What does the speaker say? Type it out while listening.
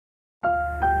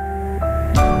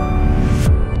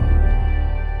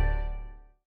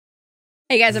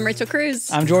Hey guys, I'm Rachel Cruz.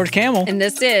 I'm George Camel. And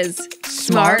this is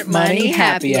Smart Money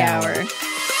Happy Hour.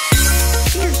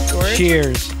 Cheers, George.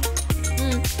 Cheers.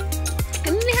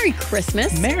 And Merry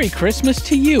Christmas. Merry Christmas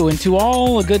to you and to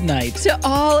all a good night. To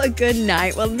all a good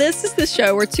night. Well, this is the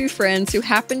show where two friends who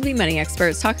happen to be money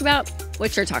experts talk about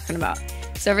what you're talking about.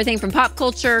 So everything from pop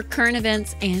culture, current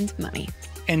events, and money.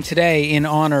 And today, in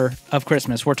honor of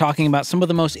Christmas, we're talking about some of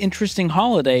the most interesting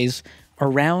holidays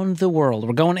around the world.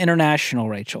 We're going international,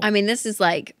 Rachel. I mean, this is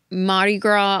like Mardi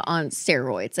Gras on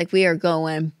steroids. Like, we are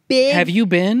going big. Have you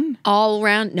been? All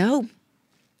around. No.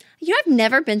 You know, I've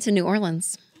never been to New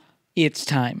Orleans. It's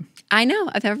time. I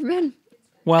know. I've never been.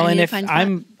 Well, and if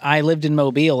I lived in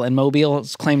Mobile, and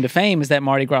Mobile's claim to fame is that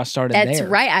Mardi Gras started there. That's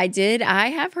right. I did. I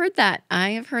have heard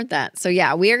that. So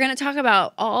yeah, we are going to talk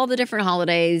about all the different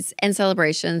holidays and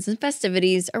celebrations and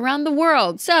festivities around the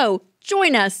world. So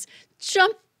join us.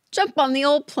 Jump on the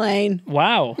old plane.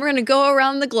 Wow. We're going to go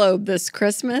around the globe this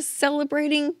Christmas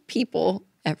celebrating people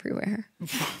everywhere.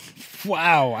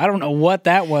 Wow. I don't know what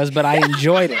that was, but I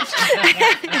enjoyed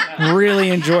it. Really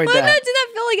enjoyed that. Did that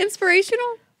feel like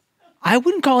inspirational? I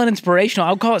wouldn't call it inspirational.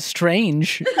 I would call it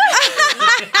strange,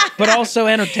 but also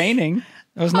entertaining.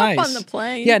 It was nice. Hop on the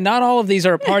plane. Yeah, not all of these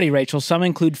are a party, Rachel. Some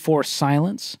include forced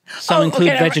silence. Some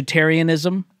include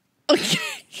vegetarianism. Okay.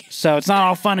 So it's not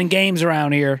all fun and games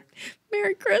around here.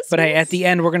 Merry Christmas. But hey, at the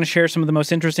end, we're going to share some of the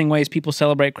most interesting ways people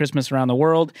celebrate Christmas around the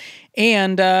world.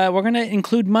 And we're going to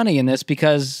include money in this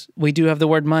because we do have the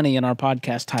word money in our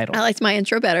podcast title. I liked my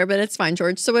intro better, but it's fine,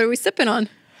 George. So what are we sipping on?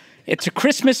 It's a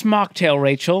Christmas mocktail,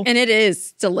 Rachel. And it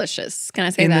is delicious. Can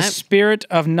I say that? In the spirit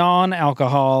of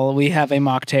non-alcohol, we have a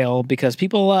mocktail because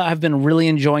people have been really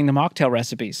enjoying the mocktail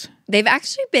recipes. They've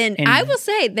actually been, I will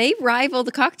say, they rival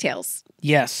the cocktails.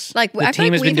 Yes. Like, the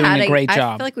team has been doing a great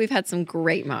job. I feel like we've had some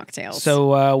great mocktails.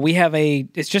 So we have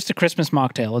it's just a Christmas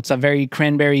mocktail. It's a very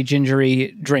cranberry,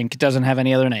 gingery drink. It doesn't have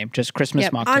any other name, just Christmas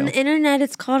mocktail. On the internet,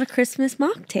 it's called a Christmas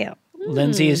mocktail.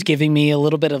 Lindsay is giving me a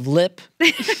little bit of lip.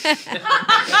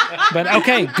 But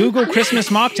okay, Google Christmas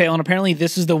mocktail, and apparently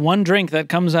this is the one drink that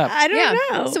comes up. I don't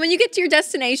know. So when you get to your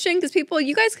destination, because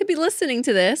you guys could be listening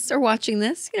to this or watching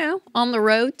this, on the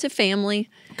road to family.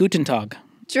 Guten Tag.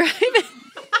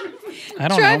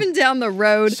 Driving down the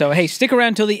road. So, hey, stick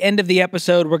around till the end of the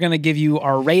episode. We're going to give you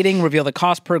our rating, reveal the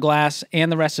cost per glass,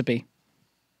 and the recipe.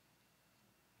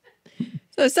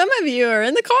 So some of you are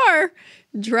in the car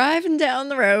driving down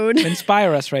the road.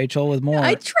 Inspire us, Rachel, with more.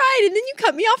 I tried, and then you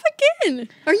cut me off again.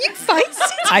 Are you feisty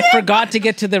today? I forgot to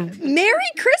get to the...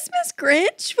 Merry Christmas,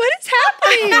 Grinch. What is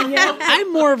happening?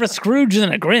 I'm more of a Scrooge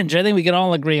than a Grinch. I think we can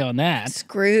all agree on that.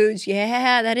 Scrooge.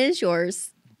 Yeah, that is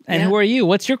yours. And who are you?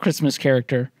 What's your Christmas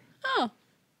character? Oh.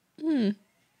 I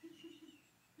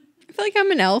feel like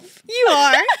I'm an elf. You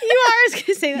are. I was going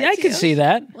to say that, Yeah, I could see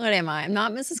that. What am I? I'm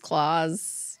not Mrs.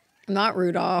 Claus. I'm not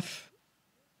Rudolph.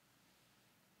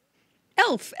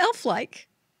 Elf-like.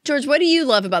 George, what do you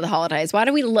love about the holidays? Why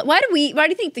do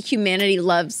you think the humanity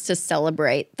loves to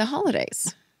celebrate the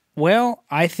holidays? Well,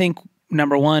 I think,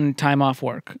 number one, time off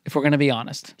work, if we're going to be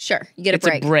honest. Sure. You get a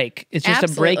break. It's a break. It's just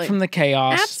a break from the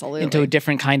chaos into a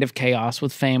different kind of chaos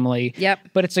with family. Yep.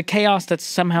 But it's a chaos that's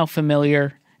somehow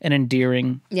familiar and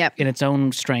endearing in its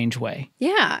own strange way.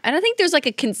 Yeah. And I think there's like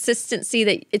a consistency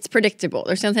that it's predictable.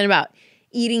 There's something about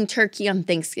eating turkey on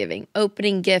Thanksgiving,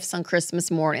 opening gifts on Christmas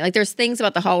morning. Like, there's things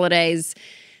about the holidays,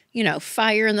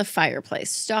 fire in the fireplace,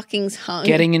 stockings hung,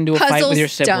 getting into a fight with your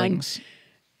siblings. Done.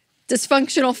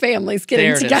 Dysfunctional families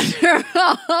getting together,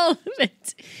 all of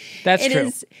it. That's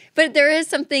true. But there is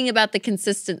something about the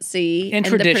consistency and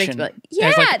tradition. The predictability.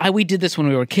 Yeah. We did this when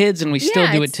we were kids, and we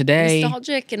still do it today.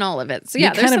 Nostalgic and all of it. So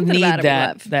there's kind of need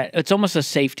about it that it's almost a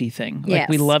safety thing. Like,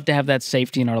 we love to have that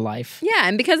safety in our life. Yeah,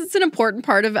 and because it's an important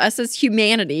part of us as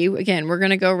humanity, again, we're going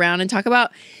to go around and talk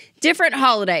about different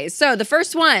holidays. So the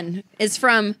first one is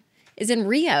in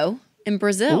Rio. In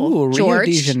Brazil, Ooh, George.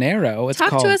 Rio de Janeiro.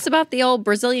 Talk to us about the old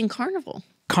Brazilian carnival.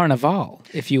 Carnival,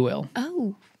 if you will.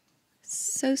 Oh,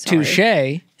 so sorry.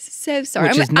 Touche. So sorry.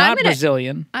 Which is not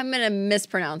Brazilian. I'm going to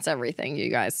mispronounce everything,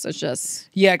 you guys. So just...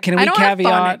 Yeah, can we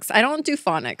caveat? I don't do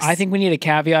phonics. I think we need a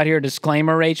caveat here, a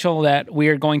disclaimer, Rachel, that we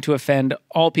are going to offend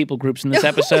all people groups in this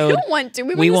episode. We don't want to.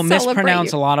 We will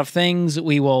mispronounce a lot of things.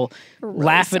 We will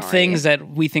laugh at things that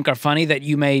we think are funny that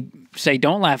you may say,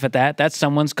 don't laugh at that. That's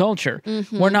someone's culture.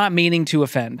 Mm-hmm. We're not meaning to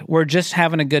offend. We're just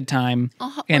having a good time,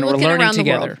 and we're learning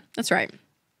together. That's right.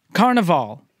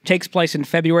 Carnival takes place in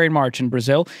February and March in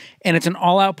Brazil, and it's an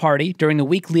all-out party during the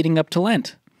week leading up to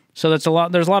Lent. So there's a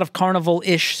lot of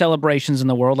carnival-ish celebrations in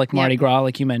the world, like Mardi Gras,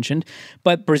 like you mentioned.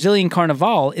 But Brazilian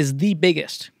Carnival is the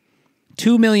biggest.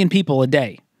 2 million people a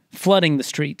day flooding the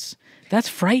streets. That's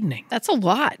frightening. That's a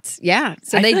lot. Yeah.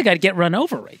 So I feel like I'd get run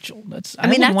over, Rachel. I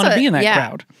wouldn't want to be in that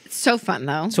crowd. It's so fun,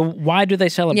 though. So why do they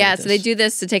celebrate this? So they do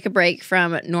this to take a break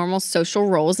from normal social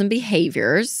roles and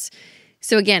behaviors.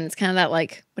 So again, it's kind of that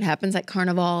like what happens at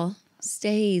Carnival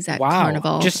stays at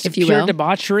Carnival, just if you pure will.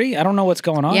 debauchery? I don't know what's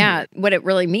going on. Yeah. What it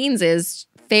really means is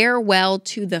farewell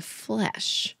to the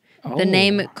flesh. The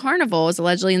name Carnival is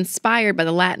allegedly inspired by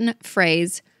the Latin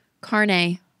phrase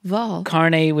carne val.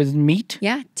 Carne with meat?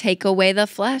 Yeah, take away the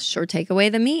flesh or take away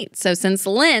the meat. So since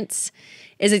Lent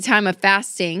is a time of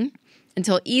fasting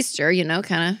until Easter,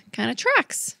 kind of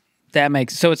tracks. That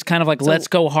makes so it's kind of like let's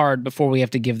go hard before we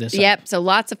have to give this up. Yep. So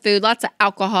lots of food, lots of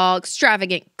alcohol,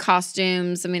 extravagant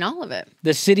costumes. I mean, all of it.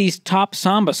 The city's top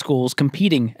samba schools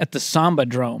competing at the Samba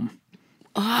Drome.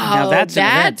 Oh, now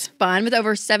that's fun with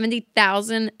over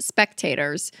 70,000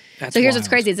 spectators. That's so here's wild. what's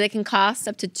crazy is it can cost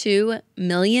up to $2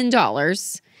 million.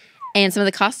 And some of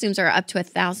the costumes are up to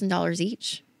 $1,000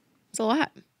 each. It's a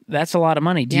lot. That's a lot of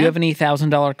money. Do you have any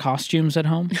 $1,000 costumes at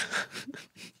home?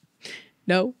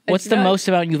 No. What's the most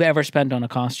amount you've ever spent on a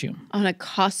costume? On a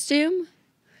costume?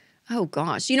 Oh,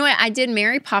 gosh. You know what? I did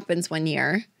Mary Poppins one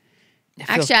year.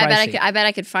 Actually, I bet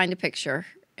I could find a picture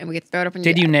and we could throw it up.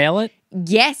 Did you nail it?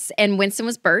 Yes. And Winston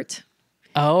was Bert.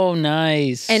 Oh,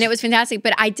 nice. And it was fantastic.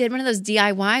 But I did one of those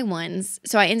DIY ones.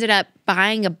 So I ended up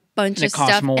buying a bunch of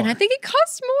stuff. More. And I think it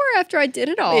cost more after I did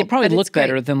it all. It probably looked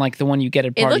better than like the one you get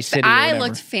at Party City. I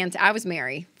looked fantastic. I was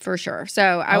Mary for sure.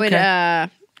 So I would,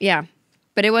 yeah.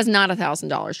 But it was not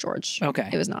 $1,000, George. Okay.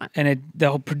 It was not. And the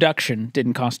whole production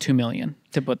didn't cost $2 million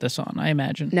to put this on, I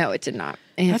imagine. No, it did not.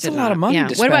 That's a lot of money to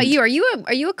spend. What about you? Are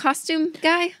you a costume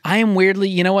guy? I am weirdly,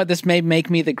 you know what? This may make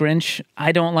me the Grinch.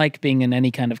 I don't like being in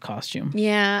any kind of costume.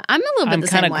 Yeah, I'm a little bit the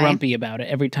same way. I'm kind of grumpy about it.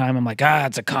 Every time I'm like,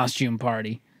 it's a costume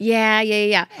party. Yeah.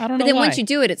 I don't know But then why. once you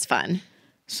do it, it's fun.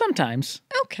 Sometimes.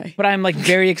 Okay. But I'm like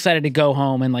very excited to go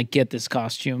home and like get this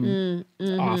costume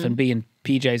off and be in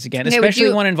PJs again, Okay,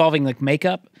 especially one involving like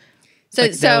makeup. So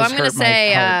Like, I'm going to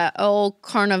say old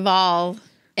Carnival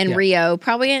in Rio,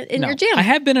 probably in your gym. I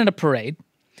have been in a parade.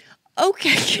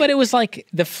 Okay. But it was like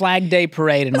the Flag Day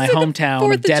parade in my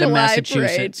hometown of Dedham,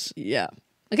 Massachusetts. Parade. Yeah.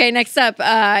 Okay, next up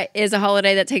is a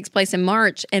holiday that takes place in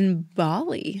March in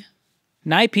Bali.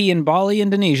 Naipi in Bali,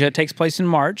 Indonesia takes place in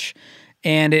March,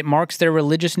 and it marks their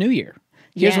religious new year.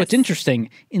 Here's what's interesting.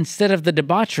 Instead of the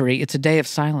debauchery, it's a day of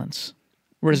silence,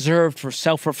 reserved for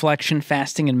self-reflection,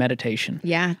 fasting, and meditation.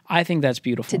 Yeah. I think that's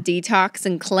beautiful. To detox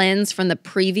and cleanse from the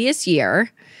previous year.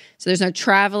 So there's no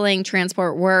traveling,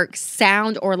 transport, work,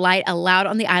 sound, or light allowed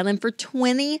on the island for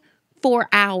 24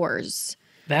 hours.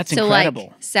 That's incredible.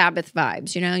 Like Sabbath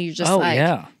vibes, you're just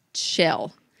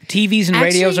chill. TVs and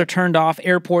radios are turned off.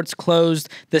 Airports closed.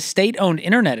 The state-owned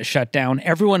internet is shut down.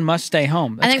 Everyone must stay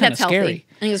home. I think that's scary. Healthy.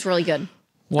 I think it's really good.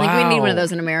 Wow. I think we need one of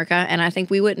those in America, and I think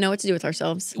we wouldn't know what to do with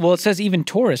ourselves. Well, it says even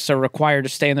tourists are required to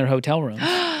stay in their hotel rooms.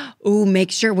 Ooh,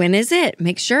 make sure. When is it?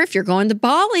 Make sure if you're going to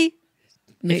Bali.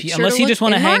 Unless you just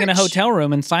want to hang in a hotel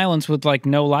room in silence with like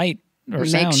no light or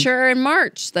sound. Make sure in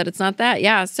March that it's not that.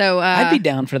 Yeah. So I'd be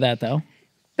down for that though.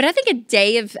 But I think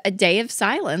a day of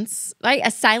silence, like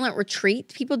a silent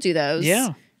retreat. People do those.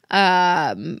 Yeah.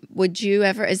 Would you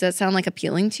ever? Does that sound like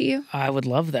appealing to you? I would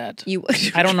love that. You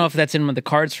would. I don't know if that's in the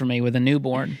cards for me with a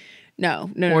newborn. No,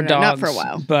 dogs, not for a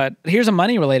while. But here's a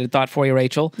money related thought for you,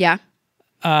 Rachel. Yeah.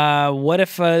 What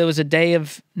if there was a day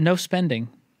of no spending?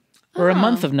 Or a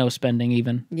month of no spending,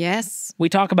 even. Yes. We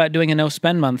talk about doing a no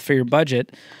spend month for your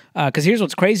budget. Because here's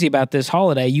what's crazy about this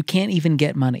holiday. You can't even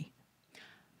get money.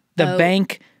 The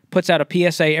bank puts out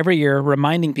a PSA every year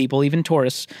reminding people, even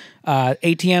tourists,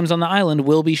 ATMs on the island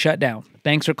will be shut down.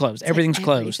 Banks are closed. Everything's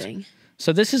closed.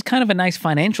 So this is kind of a nice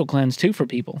financial cleanse, too, for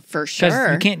people. For sure.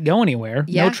 Because you can't go anywhere.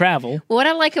 Yeah. No travel. Well, what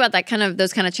I like about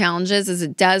those kind of challenges is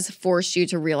it does force you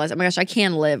to realize, oh my gosh, I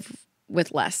can live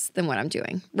with less than what I'm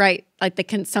doing, right? Like the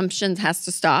consumption has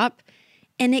to stop,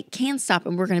 and it can stop,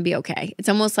 and we're going to be okay. It's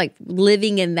almost like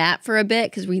living in that for a bit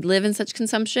because we live in such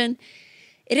consumption.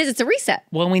 It's a reset.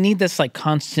 Well, we need this like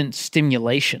constant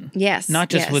stimulation. Yes. Not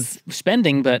just with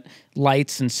spending, but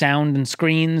lights and sound and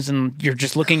screens, and you're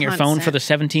just looking at your phone for the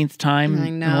 17th time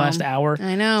in the last hour.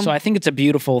 I know. So I think it's a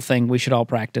beautiful thing we should all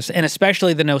practice, and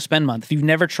especially the no spend month. If you've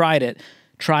never tried it,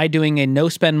 try doing a no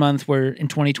spend month in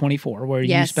 2024 where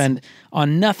you spend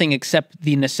on nothing except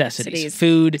the necessities.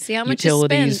 Food,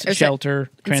 utilities, shelter,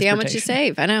 transportation. See how much you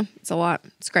save. I know. It's a lot.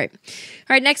 It's great.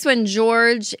 All right, next one,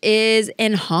 George, is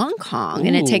in Hong Kong,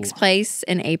 and it takes place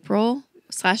in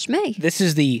April/May. This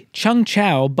is the Chung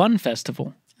Chau Bun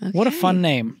Festival. Okay. What a fun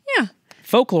name. Yeah.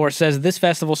 Folklore says this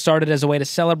festival started as a way to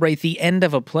celebrate the end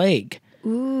of a plague.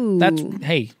 Ooh.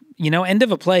 End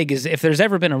of a plague is if there's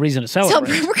ever been a reason to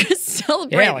celebrate. We're going to celebrate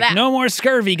celebrate Yeah, like, that. no more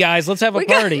scurvy, guys. Let's have a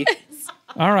party.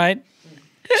 All right.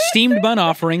 Steamed bun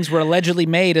offerings were allegedly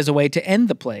made as a way to end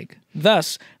the plague.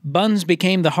 Thus, buns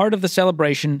became the heart of the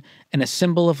celebration and a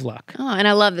symbol of luck. Oh, and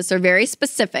I love this. They're very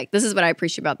specific. This is what I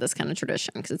appreciate about this kind of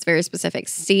tradition because it's very specific.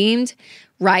 Steamed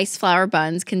rice flour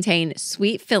buns contain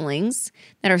sweet fillings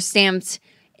that are stamped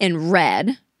in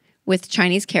red with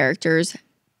Chinese characters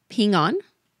Ping An,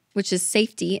 which is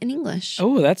safety in English.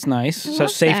 Oh, that's nice. So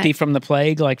love safety that. from the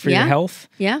plague, like for your health.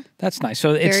 Yeah. That's nice.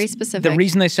 So it's Very specific. The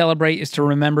reason they celebrate is to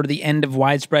remember the end of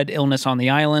widespread illness on the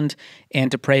island and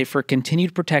to pray for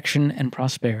continued protection and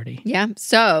prosperity. Yeah.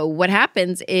 So what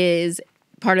happens is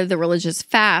part of the religious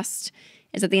fast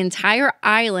is that the entire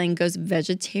island goes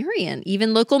vegetarian.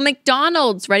 Even local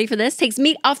McDonald's, ready for this, takes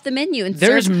meat off the menu and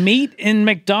There's serves meat in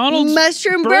McDonald's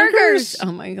mushroom burgers.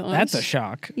 Oh my gosh. That's a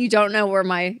shock. You don't know where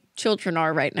my children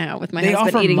are right now with my They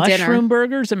husband offer eating mushroom dinner.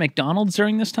 burgers at McDonald's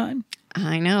during this time?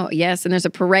 I know. Yes. And there's a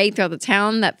parade throughout the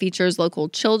town that features local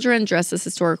children dressed as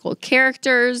historical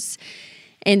characters.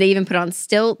 And they even put on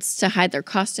stilts to hide their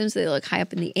costumes so they look high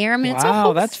up in the air. I mean, it's a Wow,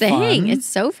 whole that's thing. fun. It's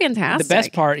so fantastic. The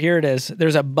best part, here it is.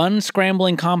 There's a bun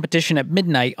scrambling competition at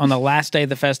midnight on the last day of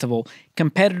the festival.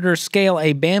 Competitors scale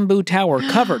a bamboo tower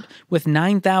covered with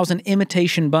 9,000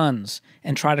 imitation buns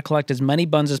and try to collect as many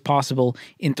buns as possible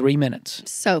in 3 minutes.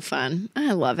 So fun.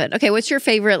 I love it. Okay, what's your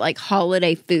favorite like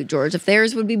holiday food, George? If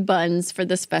theirs would be buns for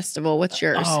this festival, what's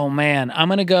yours? Oh, man. I'm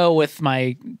going to go with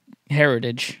my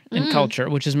heritage and culture,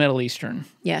 which is Middle Eastern.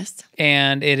 Yes.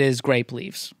 And it is grape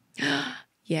leaves.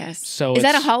 Yes. So is that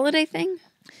a it's- holiday thing?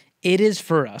 It is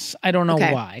for us. I don't know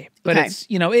Okay. why, but Okay. it's,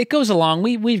 it goes along.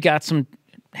 We've got some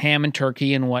ham and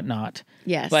turkey and whatnot.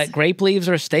 Yes. But grape leaves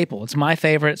are a staple. It's my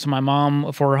favorite. So my mom,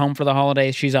 if we're home for the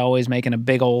holidays, she's always making a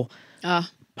big old Oh,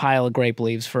 pile of grape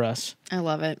leaves for us. I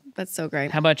love it. That's so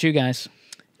great. How about you guys?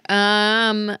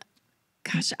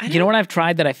 Gosh, I don't You know what I've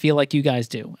tried that I feel like you guys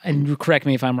do? And correct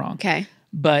me if I'm wrong. Okay.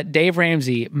 But Dave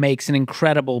Ramsey makes an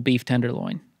incredible beef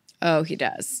tenderloin. Oh, he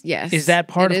does. Yes. Is that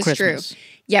part It of is Christmas? True.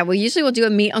 Yeah, well, usually we'll do a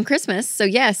meat on Christmas. So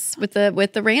yes, with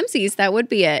the Ramses, that would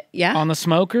be it. Yeah. On the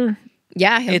smoker,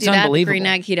 Yeah, he'll It's do that. The unbelievable. green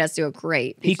egg, he does do a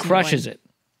great. he crushes it.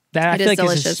 That I It feel is like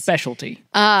is his delicious. specialty.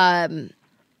 I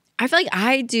feel like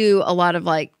I do a lot of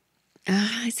like,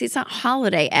 I see it's not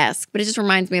holiday-esque, but it just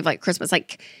reminds me of like Christmas,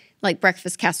 like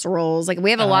breakfast casseroles. Like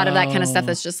we have a lot of that kind of stuff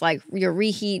that's just like you're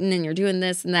reheating and you're doing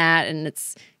this and that, and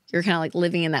you're kind of like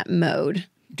living in that mode.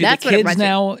 Do That's the what it kids reminds me.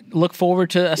 now look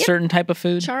forward to a certain type of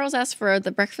food? Charles asked for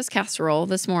the breakfast casserole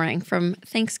this morning from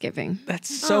Thanksgiving.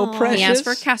 That's so precious. He asked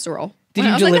for a casserole. Did I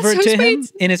you was like, deliver "That's it so to him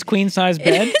sweet." in his queen size In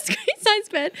bed? his queen size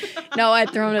bed. No, I'd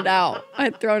thrown it out.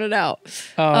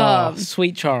 Oh,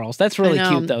 sweet Charles. That's really know.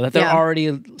 cute, though, that they're Yeah.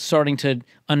 already starting to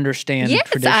understand Yes,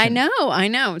 tradition. I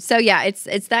know. So yeah,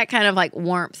 it's that kind of like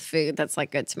warmth food that's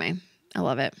like good to me. I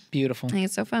love it. Beautiful. I think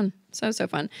it's so fun. So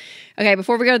fun. Okay,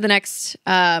 before we go to the next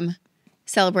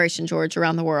celebration, George,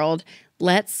 around the world,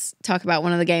 let's talk about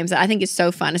one of the games that I think is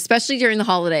so fun, especially during the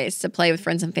holidays, to play with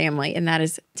friends and family, and that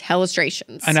is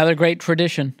Telestrations. Another great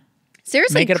tradition.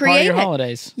 Seriously, Make it a part create of your it.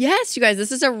 holidays. Yes, you guys,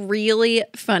 this is a really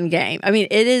fun game. I mean,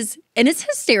 it is, and it's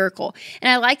hysterical. And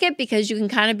I like it because you can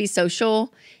kind of be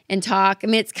social and talk. I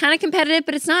mean, it's kind of competitive,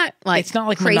 but it's not like It's not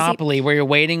like crazy. Monopoly where you're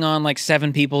waiting on like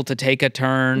 7 people to take a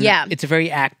turn. Yeah. It's a very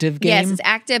active game. Yes, it's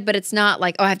active, but it's not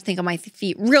like, oh, I have to think on my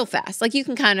feet real fast. Like you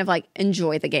can kind of like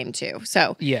enjoy the game too.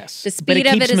 So Yes. the But speed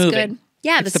of keeps it is moving. good.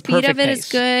 Yeah, It's the the speed of perfect it is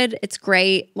pace. good. It's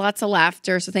great. Lots of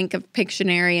laughter. So think of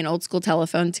Pictionary and Old School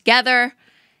Telephone together,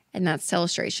 and that's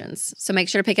Telestrations. So make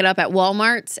sure to pick it up at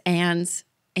Walmart and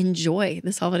enjoy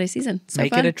this holiday season. So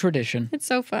Make fun. it a tradition. It's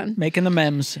so fun. Making the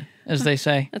memes, as they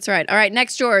say. That's right. All right,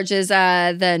 next, George, is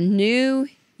the New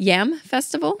Yam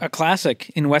Festival. A classic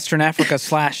in Western Africa /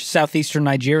 southeastern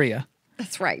Nigeria.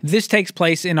 That's right. This takes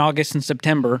place in August and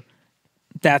September.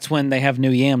 That's when they have new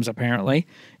yams, apparently.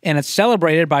 And it's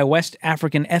celebrated by West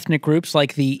African ethnic groups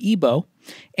like the Igbo.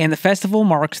 And the festival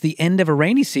marks the end of a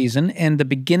rainy season and the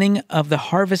beginning of the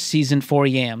harvest season for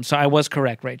yams. So I was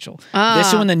correct, Rachel. This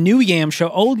is when the new yams show.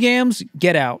 Old yams,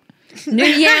 get out. New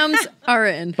yams are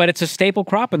in. But it's a staple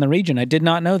crop in the region. I did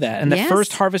not know that. And the Yes.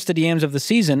 first harvested yams of the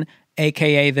season,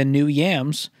 a.k.a. the new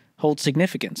yams, hold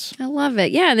significance. I love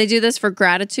it. Yeah, they do this for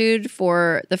gratitude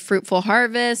for the fruitful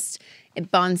harvest. It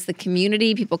bonds the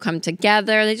community. People come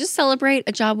together. They just celebrate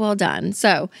a job well done.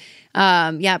 So,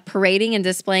 parading and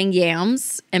displaying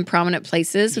yams in prominent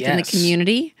places within Yes. the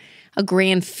community. A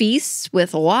grand feast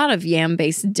with a lot of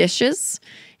yam-based dishes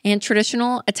and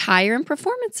traditional attire and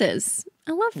performances.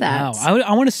 I love that. Wow.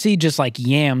 I want to see just like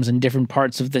yams in different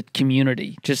parts of the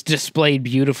community, just displayed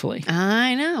beautifully.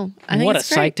 I know. I think What a it's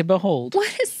great. sight to behold. What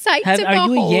a sight to Are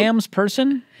you a behold. yams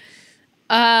person?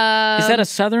 Is that a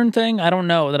Southern thing? I don't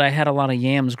know that I had a lot of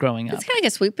yams growing up. It's kind of like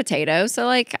a sweet potato. So,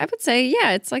 like, I would say,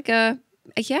 yeah, it's like a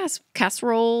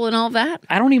casserole and all that.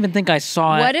 I don't even think I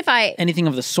saw What if anything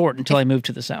of the sort until I moved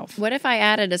to the South. What if I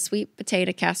added a sweet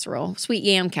potato casserole, sweet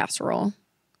yam casserole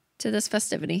to this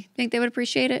festivity? Think they would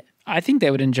appreciate it? I think they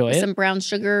would enjoy it. Some brown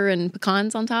sugar and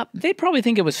pecans on top. They'd probably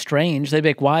think it was strange. They'd be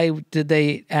like, why did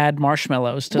they add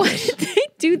marshmallows to Why this did they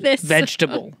do this?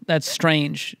 vegetable? That's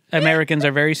strange. Americans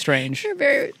are very strange.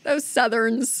 Those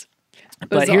Southerns.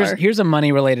 But Bizarre. here's a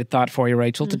money-related thought for you,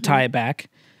 Rachel, to tie it back.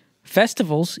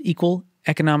 Festivals equal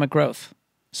economic growth.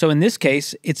 So in this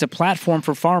case, it's a platform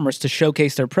for farmers to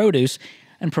showcase their produce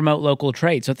and promote local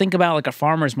trade. So think about like a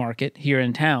farmer's market here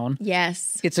in town.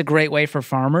 Yes. It's a great way for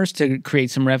farmers to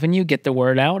create some revenue, get the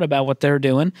word out about what they're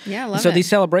doing. Yeah, I love so it. these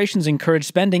celebrations encourage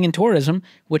spending and tourism,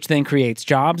 which then creates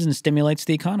jobs and stimulates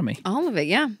the economy. All of it,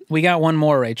 yeah. We got one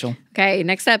more, Rachel. Okay,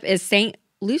 next up is St.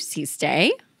 Lucy's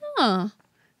Day. Oh,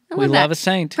 We love a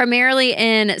saint. Primarily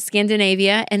in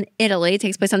Scandinavia and Italy. It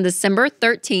takes place on December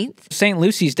 13th. St.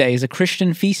 Lucy's Day is a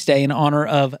Christian feast day in honor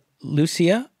of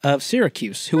Lucia of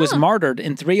Syracuse, who was martyred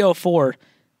in 304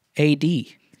 AD.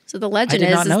 So the legend I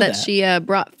did not is know that that. she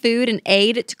brought food and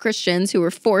aid to Christians who were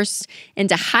forced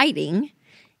into hiding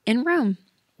in Rome.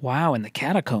 Wow, in the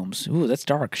catacombs. Ooh, that's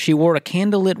dark. She wore a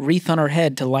candlelit wreath on her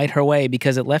head to light her way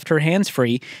because it left her hands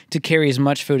free to carry as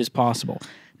much food as possible.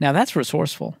 Now, that's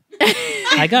resourceful.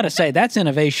 I got to say, that's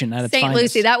innovation at its St. finest.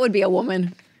 Lucy, that would be a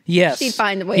woman. Yes. She'd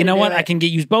find a way You to know do what? it. I can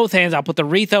use both hands. I'll put the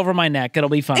wreath over my neck. It'll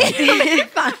be fine.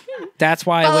 That's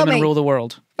why Follow women me. rule the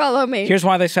world. Follow me. Here's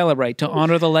why they celebrate: to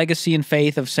honor the legacy and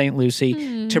faith of St.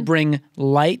 Lucy, to bring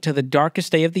light to the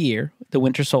darkest day of the year, the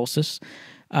winter solstice.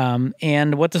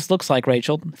 And what this looks like,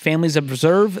 Rachel, families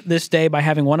observe this day by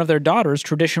having one of their daughters,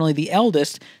 traditionally the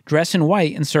eldest, dress in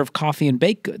white and serve coffee and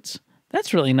baked goods.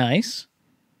 That's really nice.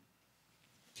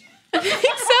 I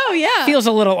think so, yeah. Feels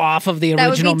a little off of the That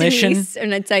would original be mission. Denise,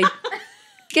 and I'd say,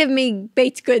 give me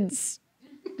baked goods,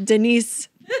 Denise.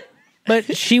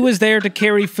 But she was there to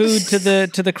carry food to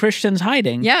the Christians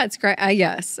hiding. Yeah, it's great.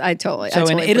 Yes, I totally. So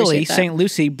in Italy, appreciate that. St.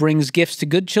 Lucy brings gifts to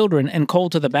good children and coal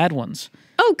to the bad ones.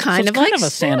 Oh, kind So of it's kind like of a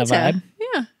Santa vibe.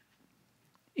 Yeah,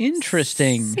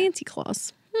 Interesting. Santa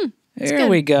Claus. There good.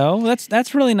 we go.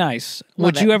 That's really nice.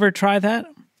 Would Love you it. ever try that?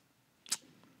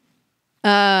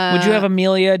 Would you have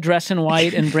Amelia dress in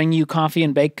white and bring you coffee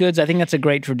and baked goods? I think that's a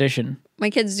great tradition. My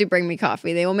kids do bring me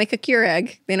coffee. They will make a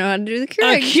Keurig. They know how to do the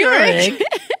A Keurig.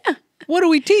 Keurig? What are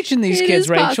we teaching these It kids, is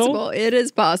Rachel? possible. It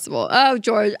is possible. Oh,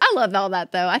 George, I love all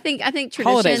that though. I think traditions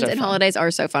Holidays are and fun. holidays are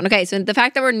so fun. Okay, so the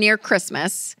fact that we're near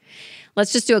Christmas,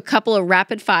 let's just do a couple of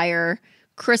rapid fire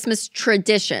Christmas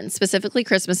traditions, specifically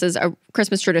Christmas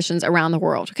traditions around the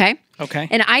world. Okay. Okay.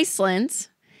 In Iceland,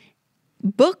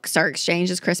 books are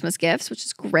exchanged as Christmas gifts, which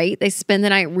is great. They spend the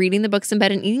night reading the books in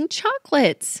bed and eating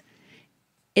chocolates.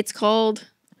 It's called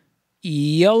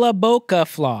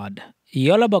Jólabókaflóð.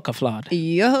 Jólabókaflóð.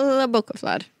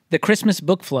 Jólabókaflóð. The Christmas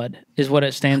book flood is what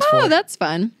it stands Oh, for. that's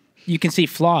fun. You can see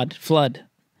flood,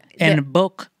 and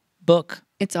book.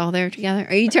 It's all there together.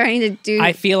 Are you trying to do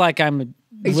I feel like I'm a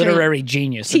you literary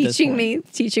genius at this teaching point.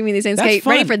 me these things? That's Okay,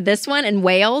 ready fun. for this one? In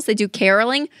Wales, they do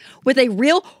caroling with a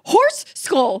real horse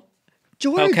skull.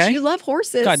 George, Okay. you love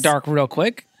horses. Got dark real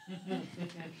quick.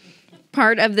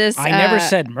 Part of this. I never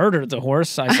said murder the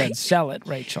horse. I said sell it,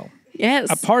 Rachel. Yes.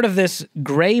 A part of this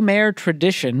gray mare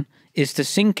tradition is to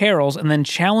sing carols and then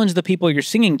challenge the people you're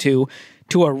singing to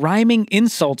a rhyming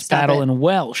insults Stop battle it. in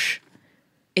Welsh.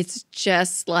 It's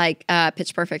just like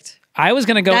Pitch Perfect. I was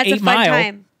going to go That's a 8 fun Mile.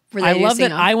 time. Where I they do love that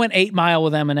sing-off. I went 8 Mile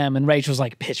with Eminem and Rachel's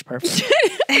like, Pitch Perfect.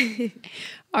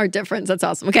 Our difference. That's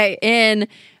awesome. Okay, in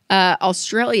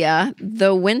Australia,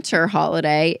 the winter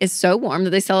holiday is so warm that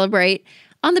they celebrate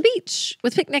on the beach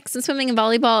with picnics and swimming and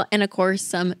volleyball, and of course,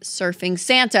 some surfing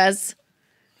Santas.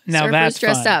 Now Surfers that's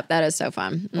dressed fun. up. That is so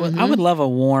fun. Well, I would love a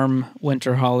warm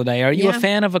winter holiday. Are you a Yeah.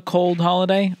 fan of a cold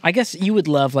holiday? I guess you would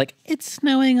love like it's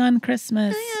snowing on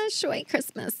Christmas. Yeah, sweet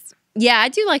Christmas. Yeah, I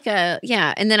do like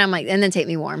and then I'm like, and then take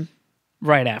me warm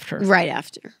Right after. right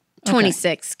after.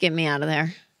 26, get me out of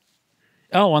there.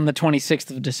 Oh, on the 26th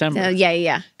of December. So,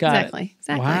 yeah. Got Exactly. it.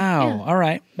 Exactly. Wow. Yeah. All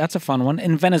right. That's a fun one.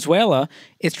 In Venezuela,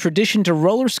 it's tradition to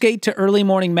roller skate to early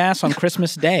morning mass on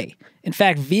Christmas Day. In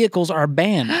fact, vehicles are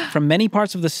banned from many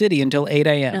parts of the city until 8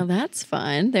 a.m. Now that's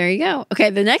fun. There you go. Okay,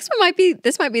 the next one might be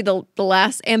the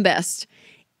last and best.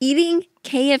 Eating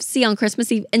KFC on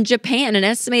Christmas Eve in Japan. An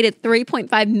estimated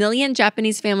 3.5 million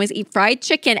Japanese families eat fried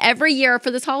chicken every year for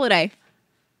this holiday.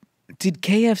 Did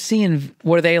KFC and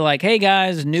were they like, hey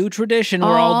guys, new tradition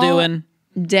we're all All doing?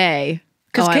 Day.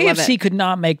 Because I love KFC it. could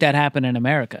not make that happen in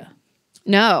America.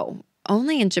 No,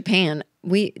 only in Japan.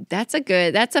 that's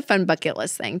a fun bucket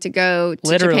list thing to go to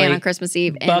Literally, Japan on Christmas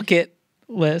Eve. And, bucket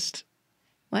list.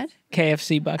 What?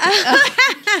 KFC bucket.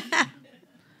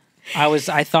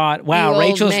 I thought, wow, You old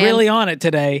Rachel's man. really on it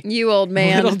today. You old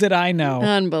man. Little did I know.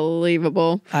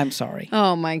 Unbelievable. I'm sorry.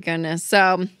 Oh my goodness.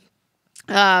 So,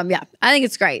 yeah, I think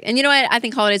it's great. And you know what? I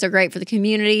think holidays are great for the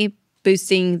community,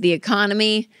 boosting the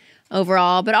economy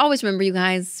overall. But always remember, you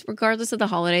guys, regardless of the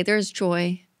holiday, there's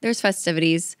joy, there's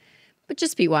festivities, but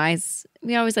just be wise.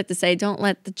 We always like to say, don't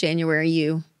let the January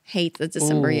you hate the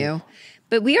December you.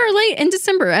 But we are late in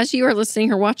December as you are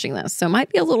listening or watching this. So it might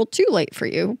be a little too late for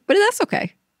you, but that's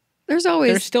okay. There's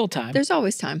still time. There's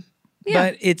always time.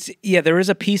 Yeah. But there is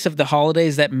a piece of the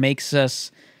holidays that makes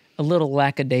us a little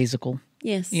lackadaisical.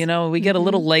 Yes. You know, we get a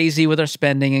little lazy with our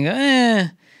spending and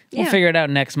go, we'll figure it out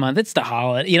next month. It's the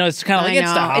holiday. You know, it's kind of like,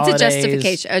 it's the holidays. It's a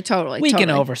justification. Totally. We can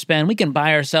overspend. We can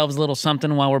buy ourselves a little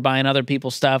something while we're buying other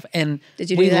people's stuff. And did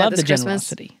you do we that love this the Christmas?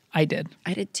 generosity. I did.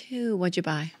 I did too. What'd you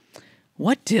buy?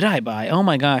 What did I buy? Oh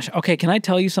my gosh. Okay, can I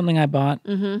tell you something I bought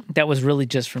that was really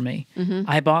just for me?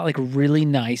 I bought like really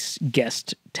nice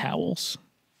guest towels.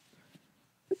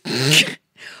 Woohoo!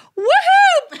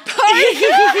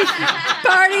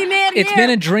 Party man. It's been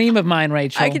a dream of mine,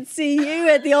 Rachel. I can see you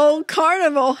at the old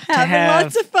carnival having have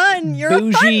lots of fun. You're a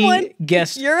fun bougie one.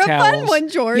 guest You're towels. a fun one,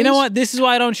 George. You know what? This is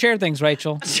why I don't share things,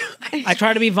 Rachel. I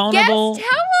try to be vulnerable. Guest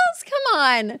towels? Come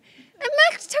on. I'm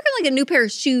not talking like a new pair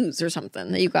of shoes or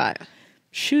something that you got.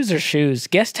 Shoes are shoes.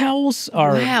 Guest towels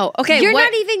are... Wow. Okay. You're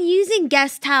not even using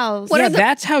guest towels.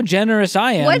 that's how generous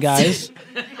I am, guys.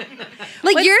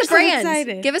 Like What's you're the so brand?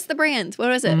 excited. Give us the brand.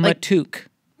 What is it? Matuk.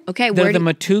 Okay. They're the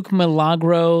Matuk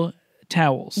Milagro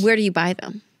towels. Where do you buy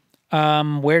them?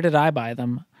 Where did I buy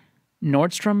them?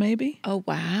 Nordstrom, maybe? Oh,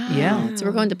 wow. Yeah. So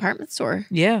we're going to department store.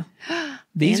 Yeah.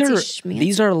 These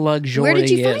Fancy are luxurious. Where did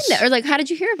you find them? Or like, how did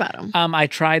you hear about them? I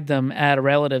tried them at a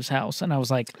relative's house, and I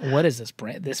was like, what is this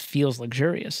brand? This feels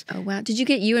luxurious. Oh, wow. Did you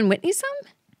get you and Whitney some?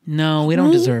 No, we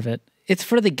don't deserve it. It's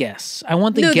for the guests. I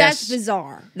want the guests. That's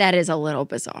bizarre. That is a little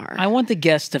bizarre. I want the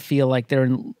guests to feel like they're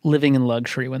living in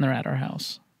luxury when they're at our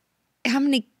house. How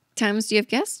many times do you have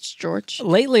guests, George?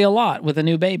 Lately, a lot with a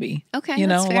new baby. Okay, you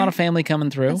know, that's a fair. lot of family coming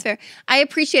through. That's fair. I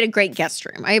appreciate a great guest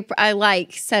room. I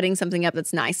like setting something up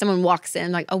that's nice. Someone walks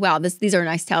in like, oh, wow, these are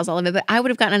nice towels. I love it. But I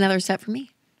would have gotten another set for me.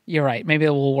 You're right. Maybe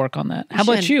we'll work on that. How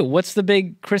about you? What's the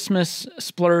big Christmas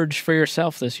splurge for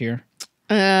yourself this year?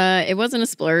 It wasn't a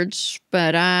splurge,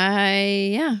 but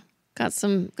I got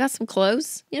some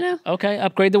clothes, you know. Okay,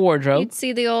 upgrade the wardrobe. You'd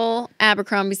see the old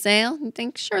Abercrombie sale and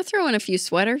think, sure, throw in a few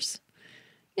sweaters.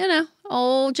 You know,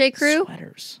 old J. Crew.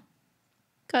 Sweaters.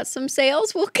 Got some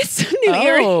sales. We'll get some new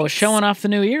earrings. Oh, showing off the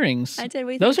new earrings. I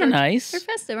did. Those are nice. They're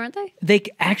festive, aren't they? They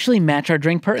actually match our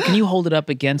drink. Can you hold it up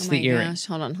against the earrings?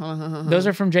 Hold on. Those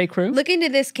are from J. Crew? Look into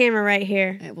this camera right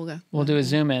here. Okay, we'll go. We'll do a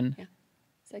zoom in. Yeah.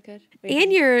 Is that good?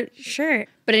 And your shirt.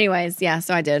 But anyways, yeah,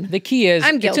 so I did. The key is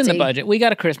I'm it's in the guilty. budget. We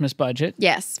got a Christmas budget.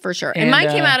 Yes, for sure. And, And mine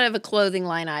came out of a clothing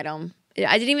line item.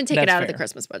 I didn't even take it That's out of the fair.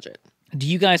 Christmas budget. Do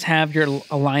you guys have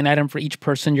a line item for each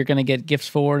person you're going to get gifts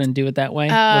for and do it that way?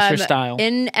 What's your style?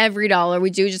 In every dollar, we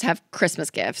do just have Christmas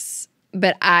gifts,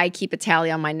 but I keep a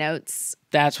tally on my notes.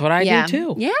 That's what I do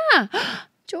too. Yeah.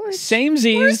 George.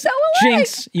 Samesies. We're so alike.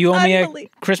 Jinx, you owe me a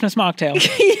Unbelievable. Christmas mocktail.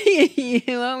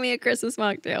 You owe me a Christmas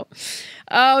mocktail.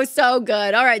 Oh, so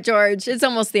good. All right, George. It's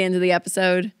almost the end of the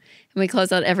episode. And we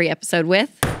close out every episode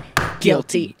with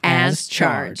Guilty as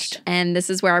Charged. And this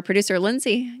is where our producer,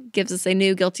 Lindsay, gives us a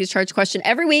new Guilty as Charged question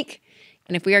every week.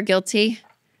 And if we are guilty,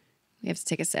 we have to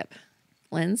take a sip.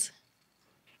 Linz?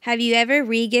 Have you ever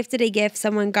re-gifted a gift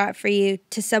someone got for you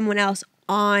to someone else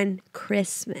on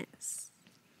Christmas?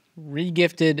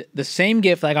 Regifted the same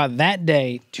gift I got that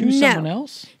day to someone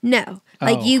else? No.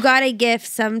 Like you got a gift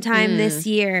sometime this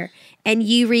year and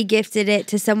you re-gifted it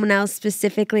to someone else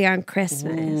specifically on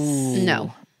Christmas.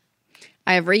 No.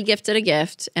 I have re-gifted a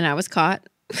gift and I was caught.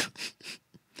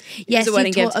 Yes, a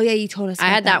wedding gift. Oh yeah, you told us. I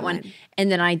about had that one. And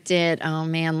then I did,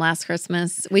 last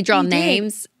Christmas. We draw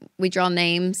names. We draw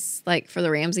names like for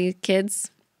the Ramsey kids.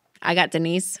 I got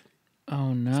Denise.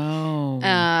 Oh, no.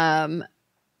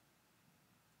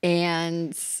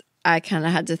 And I kind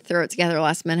of had to throw it together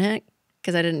last minute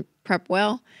because I didn't prep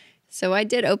well. So I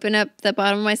did open up the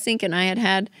bottom of my sink and I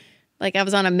had I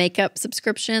was on a makeup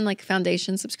subscription, like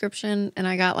foundation subscription, and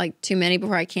I got like too many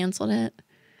before I canceled it.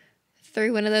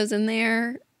 Threw one of those in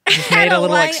there. Just made a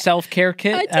little self-care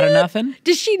kit out of nothing.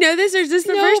 Does she know this, or is this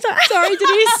the first time? Sorry,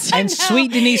 Denise. And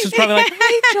sweet Denise was probably like,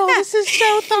 Rachel, this is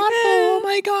so thoughtful. Oh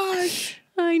my gosh.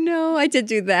 I know. I did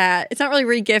do that. It's not really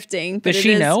re-gifting. But Does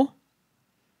she know?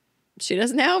 She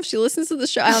doesn't now. If she listens to the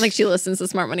show. I don't think she listens to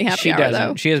Smart Money Happy She Hour, doesn't.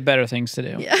 though. She has better things to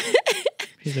do.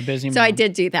 She's a busy mom. So I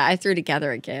did do that. I threw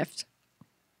together a gift.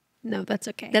 No, that's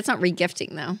okay. That's not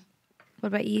regifting though. What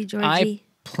about you, Georgie? I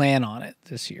plan on it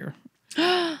this year.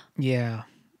 Yeah.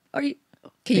 Are you?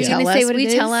 Can you you tell gonna us? say what Will you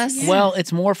it tell is? us? Yeah. Well,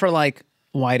 it's more for like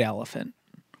white elephant.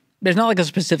 There's not like a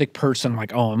specific person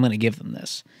like, oh, I'm going to give them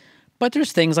this. But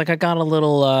there's things like I got a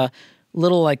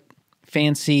little like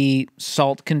fancy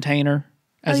salt container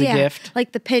as a gift.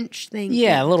 Like the pinch thing.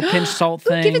 Yeah, a little pinch salt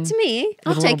thing. Give it to me.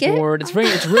 I'll with a take little it. board.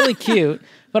 It's really cute.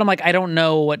 But I'm like, I don't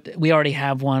know what we already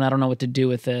have one. I don't know what to do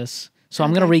with this. So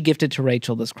I'm going to re-gift it to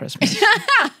Rachel this Christmas.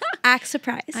 Act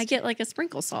surprised. I get like a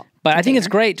sprinkle salt. But I think it's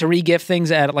great to re-gift things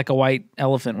at like a white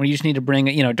elephant where you just need to bring,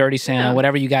 dirty Santa,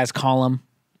 whatever you guys call them.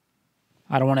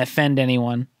 I don't want to offend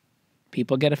anyone.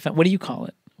 People get offended. What do you call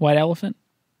it? White elephant?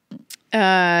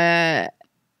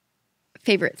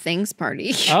 Favorite things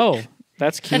party. Oh,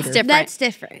 that's cute. That's different. That's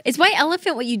different. Is white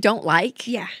elephant what you don't like?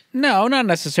 Yeah. No, not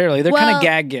necessarily. They're kind Well, of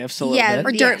gag gifts a little yeah, bit.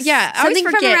 Or dirt. Yes. Yeah, I always Something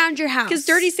from forget. around your house. Because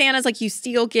dirty Santa's like you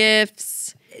steal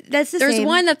gifts. That's the There's same.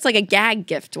 one that's like a gag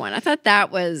gift one. I thought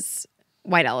that was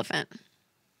white elephant.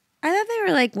 I thought they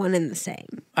were like one and the same.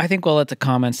 I think we'll let the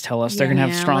comments tell us. They're going to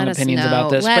have Yeah, strong let us opinions about know.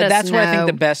 this. Let But us that's where I think know.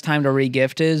 the best time to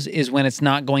re-gift is when it's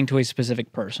not going to a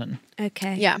specific person.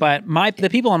 Okay. Yeah. But the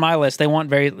people on my list, they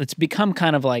want it's become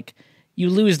kind of like you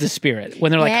lose the spirit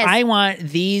when they're like, Yes. I want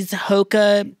these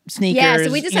Hoka sneakers. Yeah, so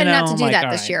we decided not to I'm do like, that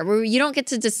all this right. year. Where you don't get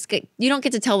to you don't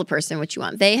get to tell the person what you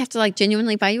want. They have to like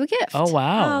genuinely buy you a gift. Oh,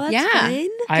 wow. Oh, that's Yeah. fun.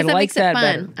 I that like makes it that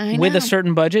fun. better. I With know. a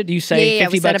certain budget, do you say yeah,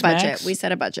 50 we set a bucks budget. max? We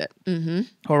set a budget. Mm-hmm.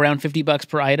 Or around 50 bucks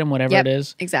per item, whatever Yep, it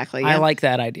is. exactly. I Yep. like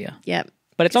that idea. Yep.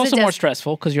 But it's 'Cause also it more does-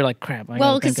 stressful because you're like, crap.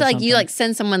 Well, because like you like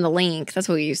send someone the link. That's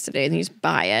what we used to do, and you just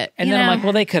buy it. And you then I'm know? like,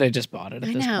 well, they could have just bought it at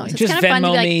I this know. point. So it's Just kinda fun to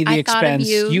Venmo be like, me the I thought of expense.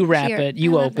 you. You wrap Here. it.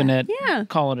 You I love open that. it. Yeah.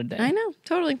 Call it a day. I know,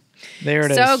 totally. There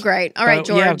it is. So great. All right,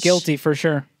 But, Yeah, George. guilty for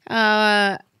sure.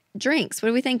 Drinks. What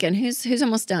are we thinking? Who's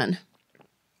almost done?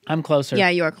 I'm closer. Yeah,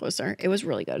 you are closer. It was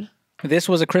really good. This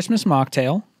was a Christmas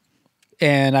mocktail,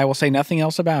 and I will say nothing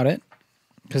else about it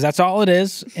because that's all it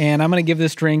is. And I'm going to give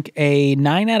this drink a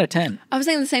 9 out of 10. I was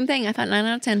saying the same thing. I thought 9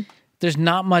 out of 10. There's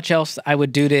not much else I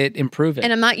would do to improve it.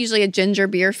 And I'm not usually a ginger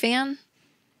beer fan,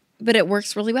 but it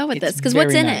works really well with It's this. Because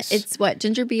what's very in nice. it? It's what?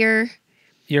 Ginger beer.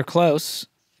 You're close.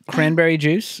 Cranberry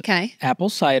juice, Okay. apple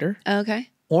cider, Okay.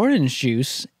 orange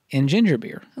juice, and ginger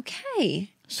beer. Okay.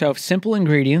 So simple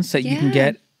ingredients that you can Yeah.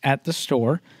 get at the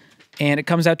store. And it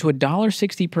comes out to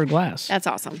 $1.60 per glass. That's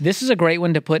awesome. This is a great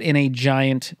one to put in a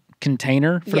giant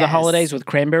container for the Yes. holidays with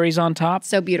cranberries on top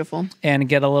So beautiful. and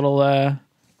get a little,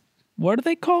 what are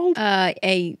they called?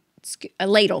 A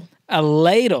ladle. A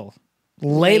ladle.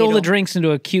 Ladle the Ladle. drinks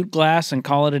into a cute glass and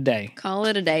call it a day. Call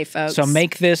it a day, folks. So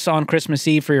make this on Christmas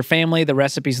Eve for your family. The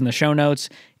recipe's in the show notes.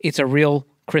 It's a real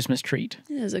Christmas treat.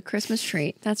 It is a Christmas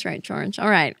treat. That's right, George. All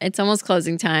right. It's almost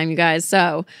closing time, you guys.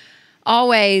 So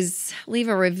always leave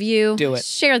a review. Do it.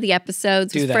 Share the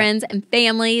episodes Do with that. friends and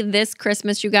family this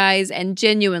Christmas, you guys. And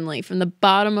genuinely, from the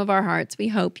bottom of our hearts, we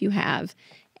hope you have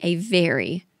a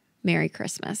very Merry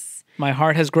Christmas. My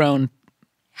heart has grown.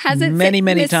 Has it Many,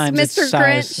 many Miss- times its Mr.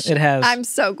 size. Grinch? It has. I'm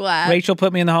so glad. Rachel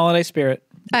put me in the holiday spirit.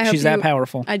 I hope She's that you-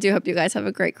 powerful. I do hope you guys have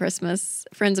a great Christmas,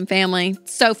 friends and family.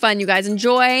 So fun, you guys.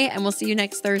 Enjoy, and we'll see you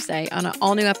next Thursday on an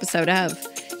all new episode of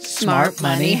Smart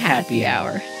Money Happy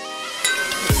Hour.